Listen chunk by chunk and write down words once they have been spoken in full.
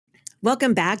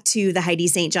Welcome back to the Heidi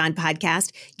St. John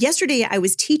podcast. Yesterday, I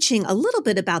was teaching a little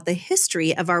bit about the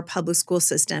history of our public school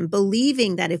system,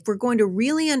 believing that if we're going to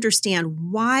really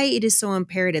understand why it is so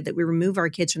imperative that we remove our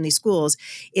kids from these schools,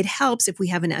 it helps if we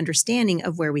have an understanding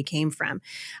of where we came from.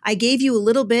 I gave you a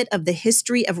little bit of the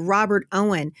history of Robert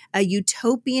Owen, a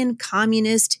utopian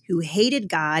communist who hated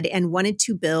God and wanted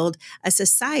to build a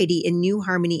society in New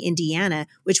Harmony, Indiana,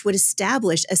 which would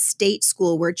establish a state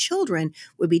school where children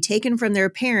would be taken from their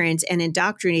parents and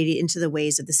indoctrinated into the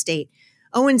ways of the state.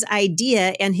 Owen's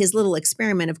idea and his little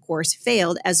experiment, of course,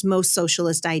 failed, as most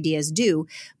socialist ideas do.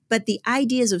 But the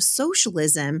ideas of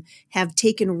socialism have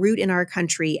taken root in our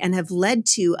country and have led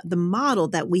to the model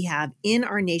that we have in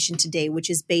our nation today, which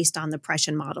is based on the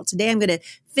Prussian model. Today, I'm going to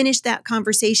finish that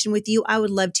conversation with you. I would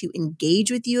love to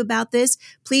engage with you about this.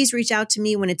 Please reach out to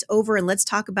me when it's over and let's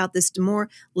talk about this more.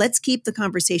 Let's keep the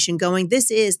conversation going.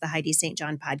 This is the Heidi St.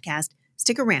 John podcast.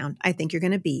 Stick around. I think you're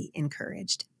going to be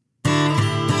encouraged.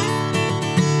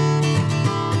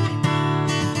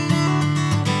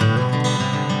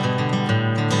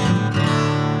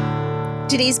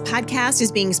 Today's podcast is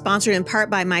being sponsored in part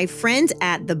by my friends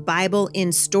at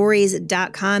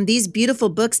thebibleInStories.com. These beautiful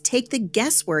books take the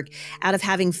guesswork out of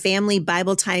having family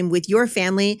Bible time with your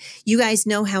family. You guys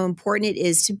know how important it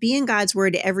is to be in God's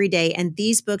Word every day, and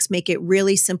these books make it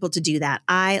really simple to do that.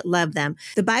 I love them.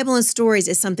 The Bible in Stories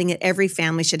is something that every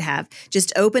family should have.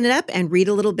 Just open it up and read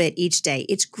a little bit each day.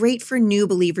 It's great for new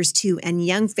believers too, and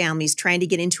young families trying to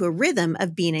get into a rhythm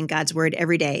of being in God's Word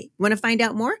every day. Want to find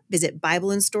out more? Visit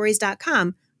BibleInStories.com/Heidi.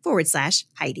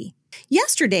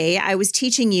 Yesterday, I was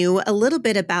teaching you a little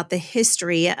bit about the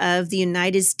history of the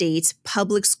United States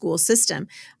public school system.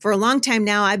 For a long time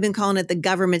now, I've been calling it the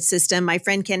government system. My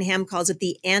friend Ken Ham calls it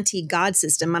the anti-God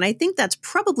system, and I think that's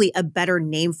probably a better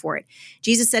name for it.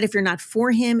 Jesus said, if you're not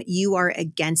for him, you are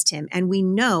against him. And we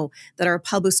know that our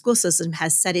public school system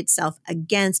has set itself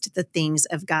against the things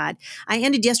of God. I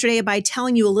ended yesterday by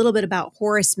telling you a little bit about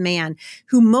Horace Mann,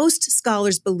 who most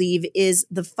scholars believe is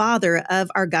the father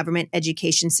of our government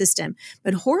education system.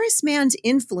 But Horace Mann's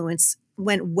influence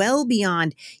went well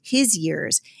beyond his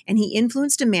years, and he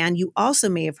influenced a man you also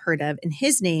may have heard of, and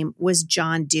his name was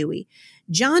John Dewey.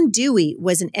 John Dewey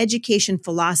was an education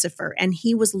philosopher, and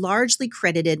he was largely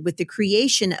credited with the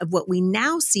creation of what we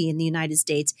now see in the United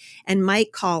States and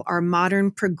might call our modern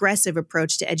progressive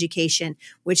approach to education,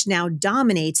 which now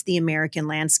dominates the American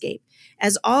landscape.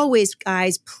 As always,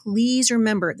 guys, please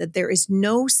remember that there is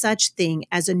no such thing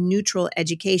as a neutral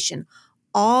education.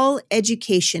 All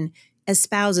education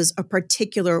espouses a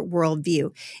particular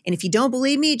worldview. And if you don't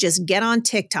believe me, just get on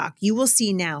TikTok. You will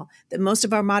see now that most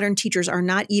of our modern teachers are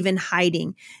not even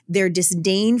hiding their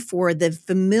disdain for the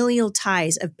familial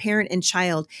ties of parent and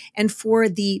child and for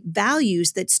the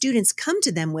values that students come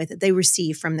to them with that they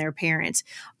receive from their parents.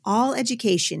 All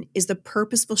education is the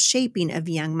purposeful shaping of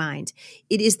young minds.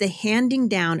 It is the handing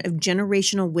down of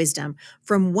generational wisdom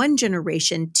from one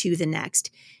generation to the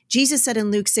next. Jesus said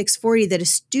in Luke 6:40 that a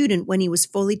student, when he was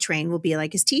fully trained, will be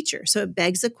like his teacher. So it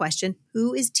begs the question,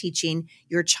 who is teaching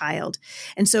your child?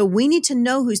 And so we need to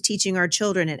know who's teaching our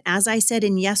children. And as I said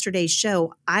in yesterday's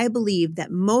show, I believe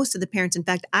that most of the parents, in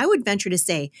fact, I would venture to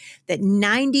say that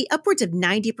upwards of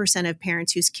 90% of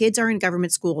parents whose kids are in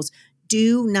government schools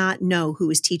do not know who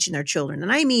is teaching their children.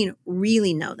 And I mean,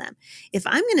 really know them. If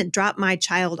I'm going to drop my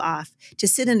child off to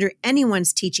sit under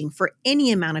anyone's teaching for any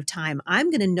amount of time, I'm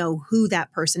going to know who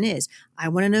that person is. I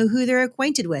want to know who they're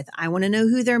acquainted with. I want to know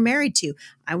who they're married to.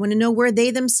 I want to know where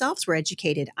they themselves were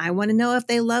educated. I want to know if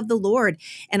they love the Lord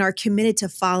and are committed to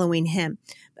following him.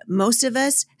 But most of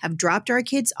us have dropped our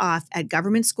kids off at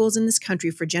government schools in this country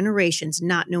for generations,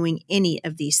 not knowing any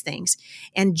of these things.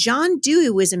 And John Dewey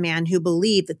was a man who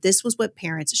believed that this was what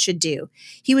parents should do.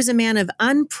 He was a man of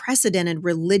unprecedented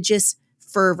religious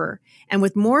fervor, and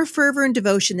with more fervor and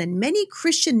devotion than many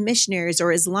Christian missionaries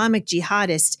or Islamic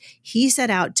jihadists, he set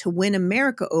out to win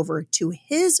America over to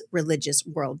his religious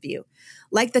worldview.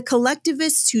 Like the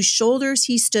collectivists whose shoulders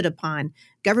he stood upon,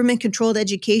 government-controlled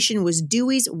education was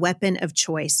Dewey's weapon of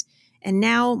choice. And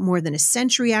now, more than a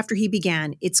century after he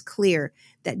began, it's clear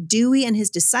that Dewey and his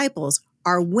disciples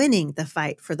are winning the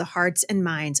fight for the hearts and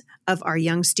minds of our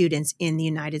young students in the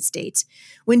United States.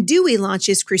 When Dewey launched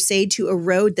his crusade to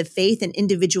erode the faith and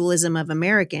individualism of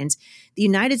Americans, the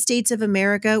United States of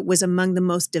America was among the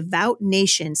most devout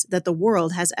nations that the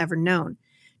world has ever known.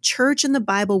 Church and the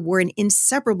Bible were an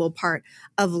inseparable part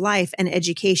of life and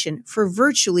education for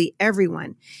virtually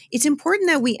everyone. It's important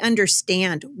that we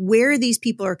understand where these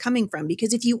people are coming from,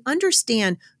 because if you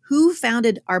understand who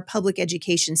founded our public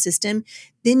education system,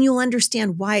 then you'll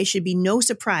understand why it should be no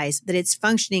surprise that it's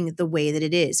functioning the way that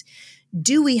it is.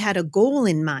 Dewey had a goal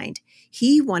in mind.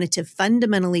 He wanted to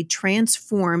fundamentally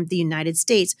transform the United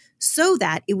States so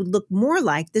that it would look more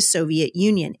like the Soviet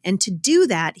Union. And to do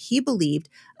that, he believed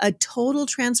a total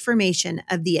transformation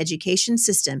of the education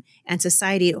system and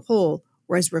society as a whole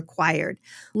was required.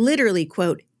 Literally,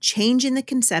 quote, changing the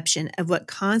conception of what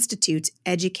constitutes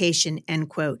education, end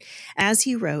quote, as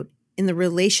he wrote in The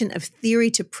Relation of Theory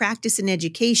to Practice in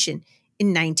Education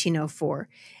in 1904.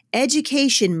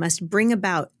 Education must bring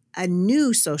about a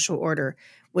new social order,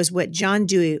 was what John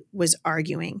Dewey was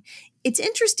arguing. It's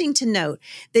interesting to note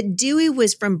that Dewey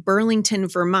was from Burlington,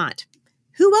 Vermont.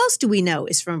 Who else do we know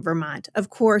is from Vermont? Of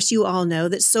course, you all know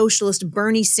that socialist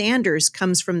Bernie Sanders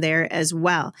comes from there as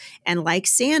well. And like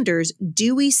Sanders,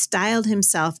 Dewey styled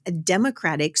himself a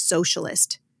democratic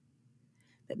socialist.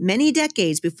 But many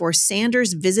decades before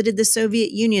Sanders visited the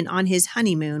Soviet Union on his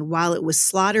honeymoon while it was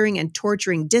slaughtering and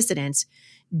torturing dissidents,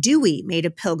 Dewey made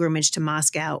a pilgrimage to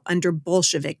Moscow under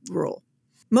Bolshevik rule.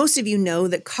 Most of you know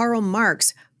that Karl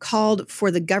Marx called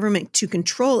for the government to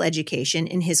control education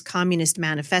in his Communist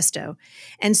Manifesto,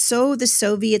 and so the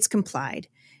Soviets complied.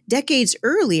 Decades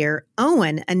earlier,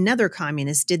 Owen, another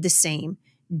communist, did the same.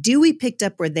 Dewey picked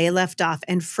up where they left off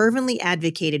and fervently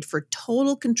advocated for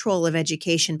total control of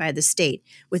education by the state,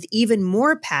 with even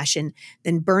more passion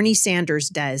than Bernie Sanders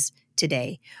does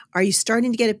today. Are you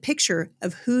starting to get a picture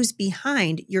of who's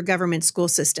behind your government school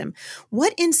system?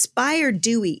 What inspired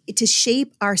Dewey to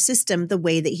shape our system the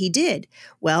way that he did?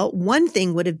 Well, one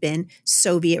thing would have been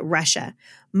Soviet Russia.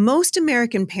 Most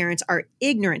American parents are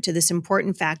ignorant to this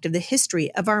important fact of the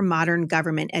history of our modern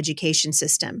government education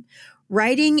system.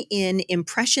 Writing in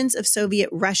Impressions of Soviet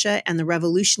Russia and the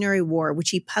Revolutionary War,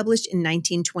 which he published in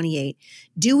 1928,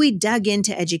 Dewey dug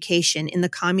into education in the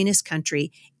communist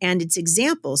country and its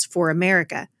examples for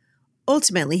America.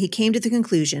 Ultimately, he came to the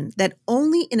conclusion that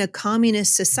only in a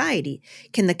communist society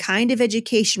can the kind of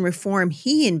education reform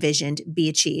he envisioned be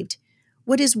achieved.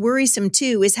 What is worrisome,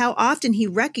 too, is how often he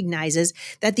recognizes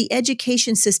that the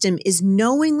education system is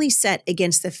knowingly set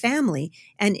against the family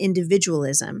and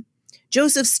individualism.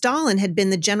 Joseph Stalin had been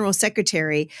the general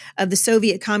secretary of the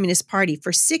Soviet Communist Party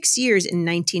for 6 years in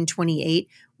 1928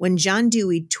 when John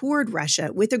Dewey toured Russia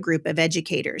with a group of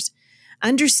educators.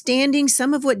 Understanding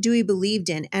some of what Dewey believed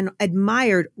in and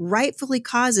admired rightfully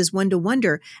causes one to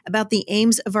wonder about the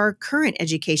aims of our current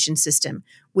education system,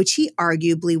 which he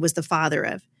arguably was the father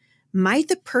of. Might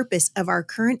the purpose of our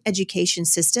current education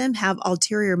system have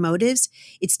ulterior motives?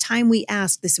 It's time we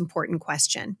ask this important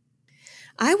question.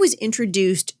 I was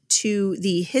introduced to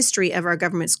the history of our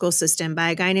government school system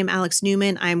by a guy named Alex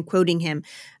Newman. I'm quoting him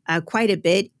quite a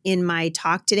bit in my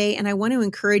talk today, and I want to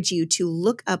encourage you to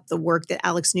look up the work that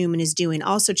Alex Newman is doing.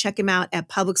 Also, check him out at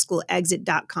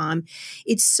publicschoolexit.com.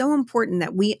 It's so important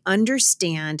that we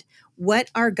understand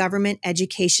what our government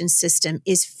education system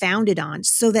is founded on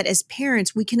so that as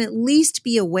parents, we can at least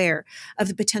be aware of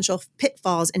the potential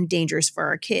pitfalls and dangers for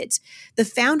our kids. The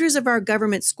founders of our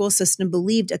government school system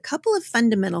believed a couple of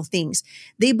fundamental things.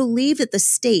 They believed that the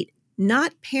state,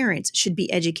 not parents, should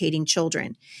be educating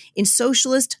children. In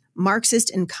socialist, Marxist,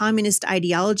 and communist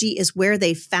ideology is where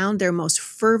they found their most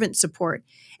fervent support.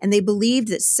 And they believed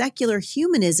that secular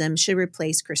humanism should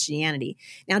replace Christianity.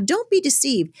 Now, don't be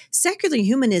deceived. Secular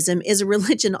humanism is a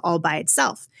religion all by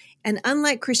itself. And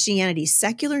unlike Christianity,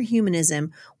 secular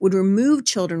humanism would remove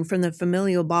children from the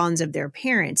familial bonds of their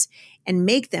parents and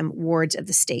make them wards of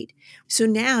the state. So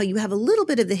now you have a little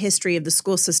bit of the history of the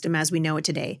school system as we know it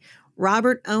today.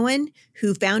 Robert Owen,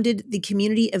 who founded the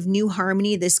community of New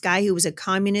Harmony, this guy who was a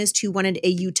communist who wanted a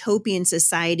utopian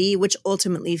society, which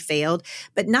ultimately failed,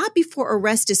 but not before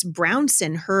Orestes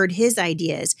Brownson heard his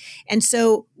ideas. And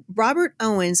so Robert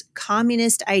Owen's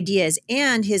communist ideas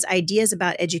and his ideas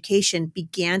about education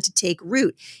began to take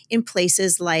root in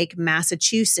places like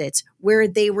Massachusetts, where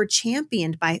they were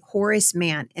championed by Horace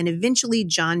Mann and eventually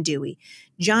John Dewey.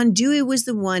 John Dewey was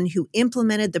the one who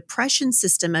implemented the Prussian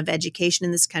system of education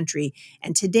in this country,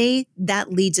 and today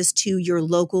that leads us to your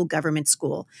local government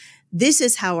school. This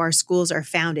is how our schools are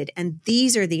founded, and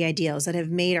these are the ideals that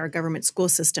have made our government school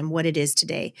system what it is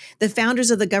today. The founders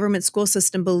of the government school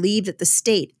system believed that the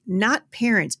state, not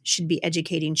parents, should be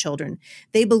educating children.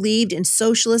 They believed in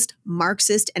socialist,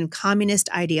 Marxist, and communist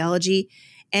ideology,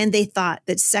 and they thought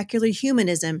that secular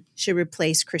humanism should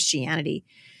replace Christianity.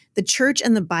 The church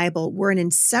and the Bible were an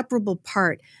inseparable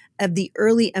part of the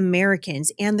early Americans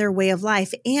and their way of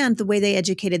life and the way they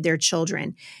educated their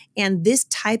children. And this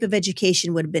type of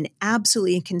education would have been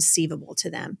absolutely inconceivable to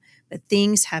them. But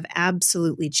things have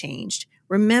absolutely changed.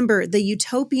 Remember, the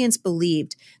utopians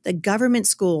believed that government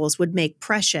schools would make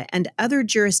Prussia and other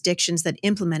jurisdictions that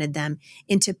implemented them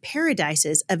into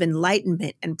paradises of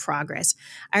enlightenment and progress.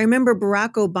 I remember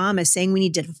Barack Obama saying we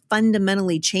need to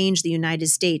fundamentally change the United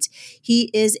States. He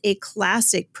is a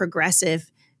classic progressive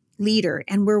leader,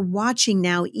 and we're watching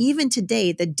now, even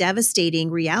today, the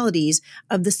devastating realities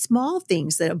of the small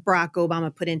things that Barack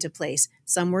Obama put into place.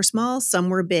 Some were small, some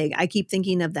were big. I keep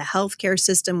thinking of the healthcare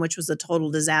system, which was a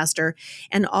total disaster,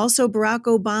 and also Barack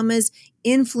Obama's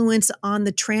influence on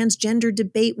the transgender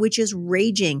debate, which is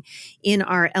raging in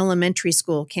our elementary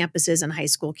school campuses and high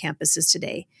school campuses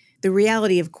today. The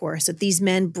reality, of course, that these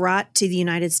men brought to the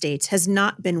United States has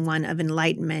not been one of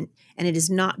enlightenment, and it has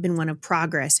not been one of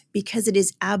progress, because it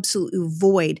is absolutely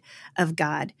void of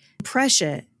God.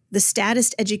 Prussia, the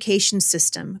statist education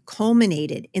system,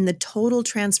 culminated in the total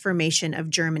transformation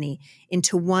of Germany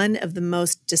into one of the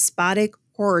most despotic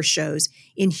horror shows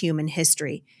in human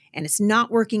history. And it's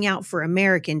not working out for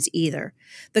Americans either.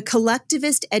 The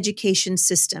collectivist education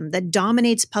system that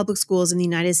dominates public schools in the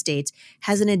United States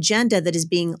has an agenda that is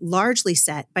being largely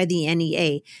set by the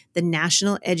NEA, the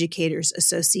National Educators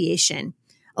Association.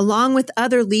 Along with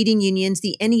other leading unions,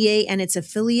 the NEA and its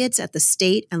affiliates at the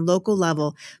state and local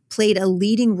level played a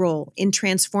leading role in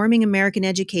transforming American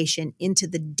education into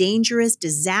the dangerous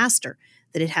disaster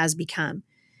that it has become.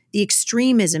 The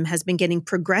extremism has been getting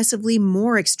progressively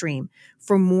more extreme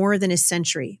for more than a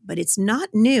century, but it's not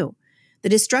new. The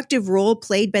destructive role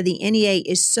played by the NEA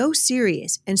is so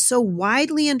serious and so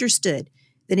widely understood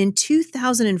that in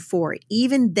 2004,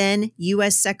 even then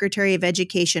U.S. Secretary of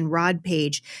Education Rod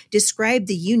Page described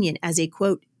the union as a,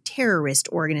 quote, terrorist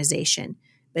organization.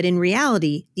 But in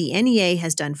reality, the NEA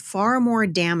has done far more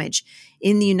damage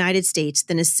in the United States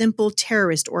than a simple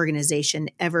terrorist organization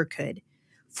ever could.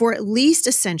 For at least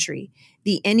a century,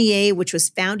 the NEA, which was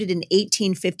founded in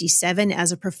 1857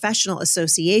 as a professional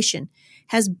association,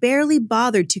 has barely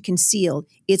bothered to conceal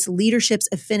its leadership's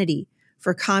affinity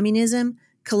for communism,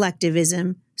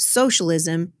 collectivism,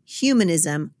 socialism,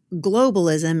 humanism,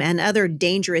 globalism, and other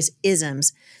dangerous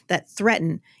isms that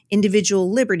threaten individual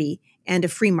liberty and a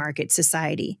free market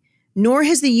society. Nor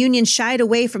has the union shied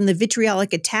away from the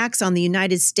vitriolic attacks on the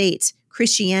United States,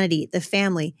 Christianity, the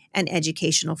family, and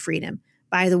educational freedom.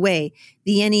 By the way,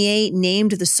 the NEA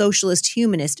named the socialist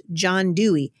humanist John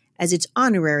Dewey as its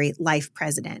honorary life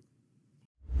president.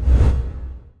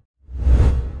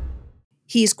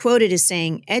 He is quoted as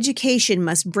saying, "Education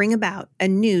must bring about a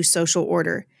new social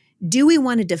order." Dewey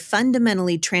wanted to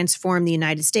fundamentally transform the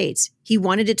United States. He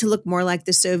wanted it to look more like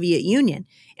the Soviet Union.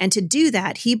 And to do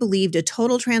that, he believed a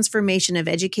total transformation of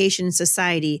education and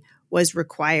society was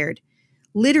required,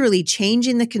 literally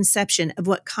changing the conception of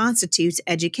what constitutes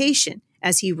education.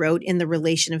 As he wrote in The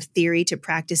Relation of Theory to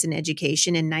Practice in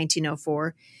Education in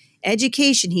 1904,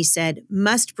 education, he said,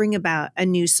 must bring about a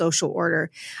new social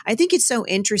order. I think it's so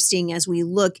interesting as we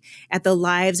look at the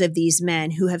lives of these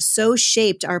men who have so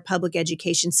shaped our public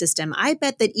education system. I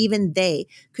bet that even they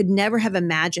could never have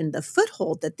imagined the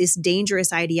foothold that this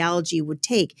dangerous ideology would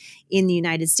take in the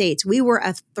United States. We were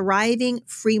a thriving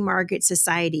free market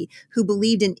society who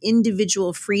believed in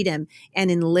individual freedom and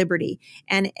in liberty.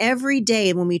 And every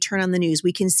day when we turn on the news,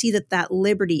 we can see that that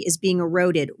liberty is being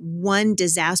eroded, one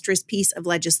disastrous piece of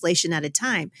legislation at a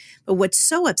time. But what's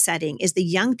so upsetting is the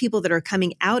young people that are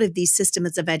coming out of these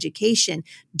systems of education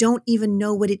don't even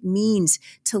know what it means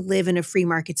to live in a free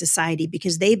market society,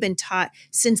 because they've been taught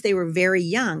since they were very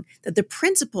young that the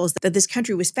principles that this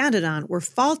country was founded on were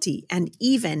faulty and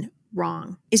even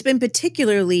wrong. It's been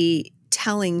particularly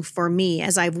telling for me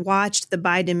as I've watched the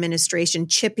Biden administration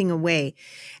chipping away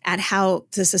at how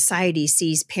the society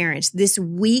sees parents. This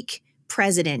weak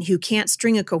president who can't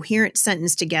string a coherent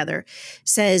sentence together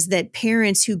says that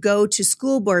parents who go to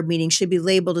school board meetings should be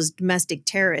labeled as domestic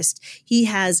terrorists. He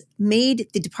has made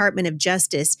the Department of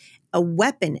Justice a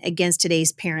weapon against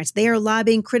today's parents. They are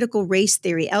lobbying critical race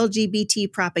theory,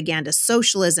 LGBT propaganda,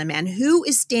 socialism, and who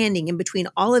is standing in between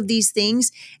all of these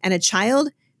things and a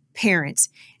child? Parents.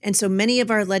 And so many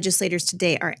of our legislators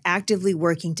today are actively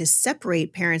working to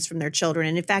separate parents from their children.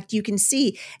 And in fact, you can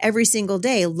see every single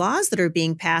day laws that are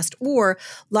being passed or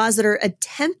laws that are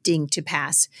attempting to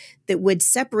pass that would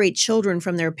separate children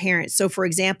from their parents. So for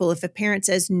example, if a parent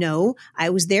says, "No, I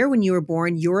was there when you were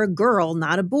born, you're a girl,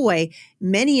 not a boy,"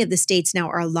 many of the states now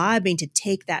are lobbying to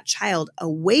take that child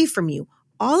away from you,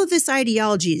 all of this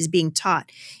ideology is being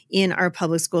taught in our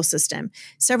public school system.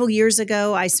 Several years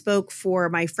ago, I spoke for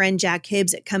my friend Jack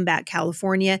Hibbs at Comeback,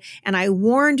 California, and I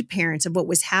warned parents of what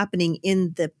was happening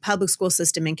in the public school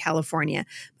system in California.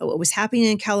 But what was happening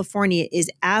in California is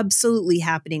absolutely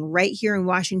happening right here in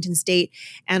Washington State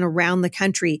and around the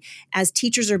country as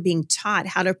teachers are being taught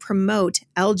how to promote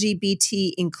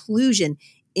LGBT inclusion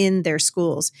in their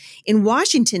schools. In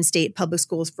Washington State public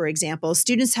schools, for example,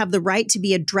 students have the right to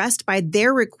be addressed by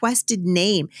their requested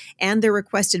name and their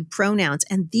requested pronouns,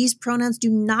 and these pronouns do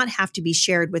not have to be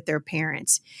shared with their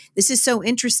parents. This is so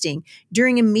interesting.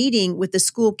 During a meeting with the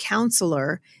school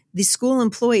counselor, the school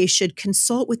employee should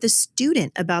consult with the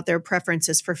student about their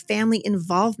preferences for family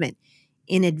involvement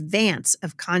in advance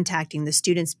of contacting the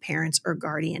student's parents or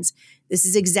guardians. This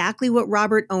is exactly what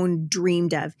Robert Owen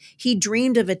dreamed of. He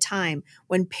dreamed of a time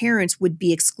when parents would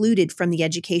be excluded from the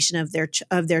education of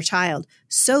their child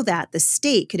so that the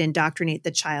state could indoctrinate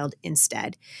the child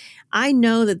instead. I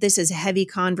know that this is a heavy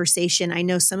conversation. I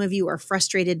know some of you are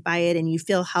frustrated by it and you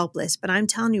feel helpless, but I'm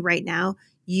telling you right now,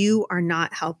 you are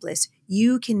not helpless.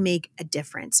 You can make a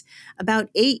difference. About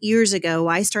 8 years ago,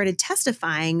 I started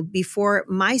testifying before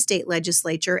my state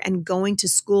legislature and going to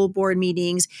school board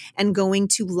meetings and going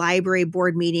to library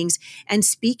board meetings and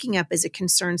speaking up as a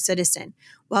concerned citizen.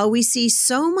 While we see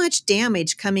so much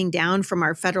damage coming down from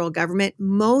our federal government,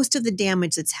 most of the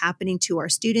damage that's happening to our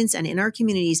students and in our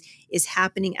communities is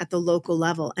happening at the local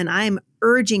level. And I am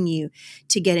urging you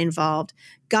to get involved.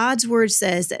 God's word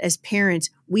says that as parents,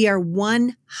 we are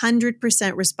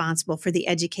 100% responsible for the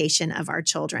education of our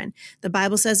children. The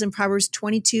Bible says in Proverbs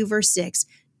 22, verse 6,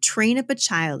 train up a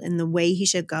child in the way he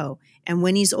should go, and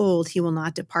when he's old, he will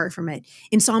not depart from it.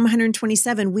 In Psalm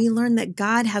 127, we learn that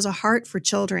God has a heart for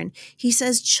children. He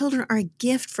says children are a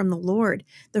gift from the Lord.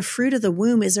 The fruit of the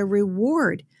womb is a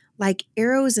reward. Like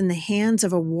arrows in the hands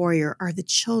of a warrior are the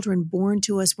children born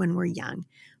to us when we're young.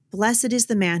 Blessed is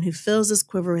the man who fills his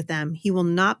quiver with them. He will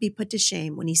not be put to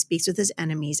shame when he speaks with his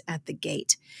enemies at the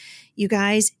gate. You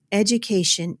guys,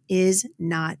 education is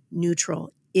not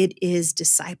neutral. It is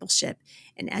discipleship.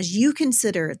 And as you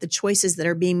consider the choices that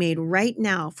are being made right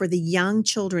now for the young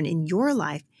children in your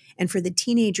life and for the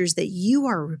teenagers that you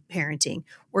are parenting,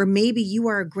 or maybe you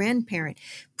are a grandparent,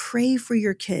 pray for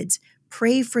your kids.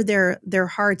 Pray for their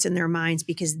hearts and their minds,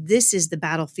 because this is the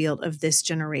battlefield of this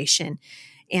generation.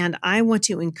 And I want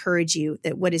to encourage you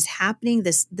that what is happening,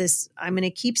 this I'm going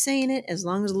to keep saying it as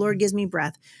long as the Lord gives me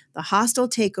breath, the hostile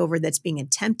takeover that's being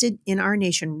attempted in our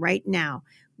nation right now,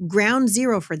 ground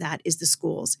zero for that is the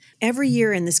schools. Every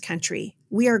year in this country,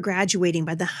 we are graduating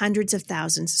by the hundreds of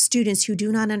thousands, students who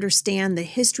do not understand the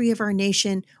history of our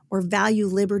nation or value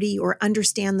liberty or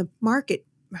understand the market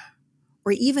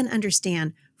or even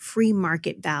understand free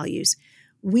market values.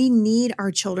 We need our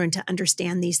children to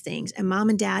understand these things. And mom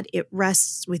and dad, it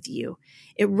rests with you.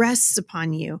 It rests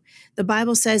upon you. The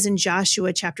Bible says in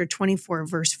Joshua chapter 24,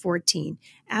 verse 14,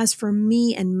 as for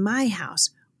me and my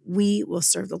house, we will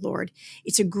serve the Lord.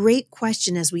 It's a great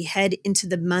question as we head into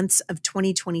the months of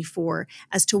 2024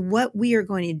 as to what we are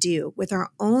going to do with our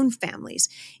own families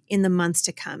in the months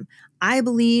to come. I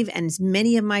believe, and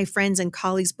many of my friends and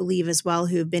colleagues believe as well,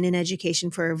 who have been in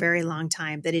education for a very long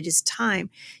time, that it is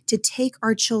time to take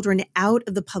our children out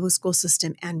of the public school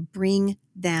system and bring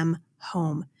them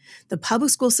home. The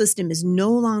public school system is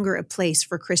no longer a place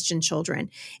for Christian children.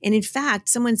 And in fact,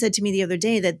 someone said to me the other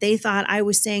day that they thought I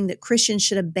was saying that Christians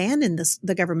should abandon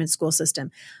the government school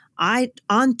system.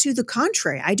 On to the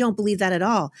contrary, I don't believe that at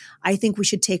all. I think we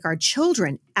should take our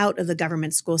children out of the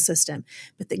government school system,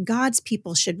 but that God's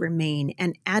people should remain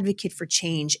and advocate for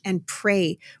change and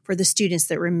pray for the students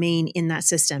that remain in that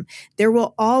system. There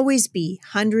will always be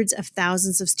hundreds of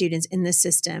thousands of students in this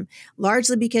system,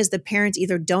 largely because the parents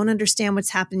either don't understand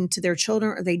what's happening to their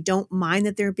children or they don't mind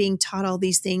that they're being taught all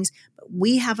these things. But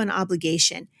we have an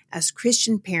obligation as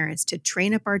Christian parents to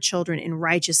train up our children in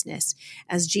righteousness.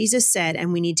 As Jesus said,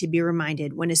 and we need to be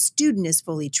reminded, when a student is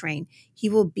fully trained, he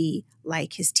will be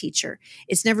like his teacher.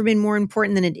 It's never been more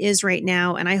important than it is right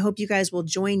now. And I hope you guys will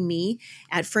join me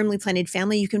at Firmly Planted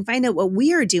Family. You can find out what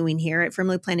we are doing here at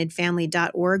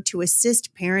firmlyplantedfamily.org to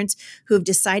assist parents who have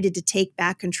decided to take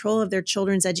back control of their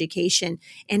children's education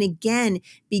and again,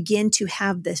 begin to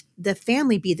have the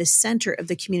family be the center of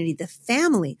the community. The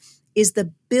family is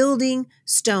the building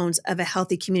stones of a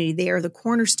healthy community. They are the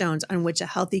cornerstones on which a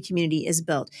healthy community is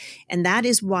built. And that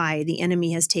is why the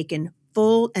enemy has taken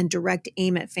full and direct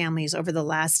aim at families over the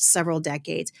last several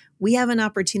decades. We have an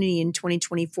opportunity in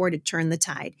 2024 to turn the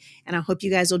tide. And I hope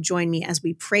you guys will join me as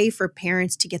we pray for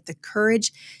parents to get the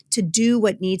courage to do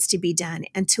what needs to be done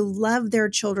and to love their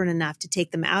children enough to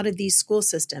take them out of these school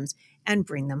systems and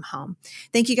bring them home.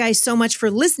 Thank you guys so much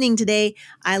for listening today.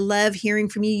 I love hearing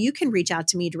from you. You can reach out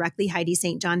to me directly,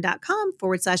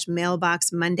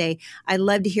 HeidiSt.John.com/mailbox Monday. I'd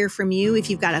love to hear from you. If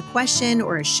you've got a question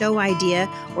or a show idea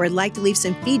or would like to leave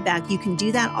some feedback, you can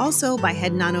do that also by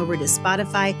heading on over to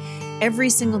Spotify. Every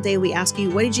single day we ask you,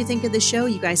 what did you think of the show?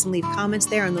 You guys can leave comments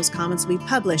there, and those comments will be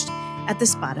published at the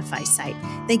Spotify site.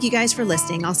 Thank you guys for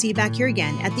listening. I'll see you back here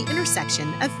again at the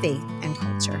intersection of faith and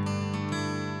culture.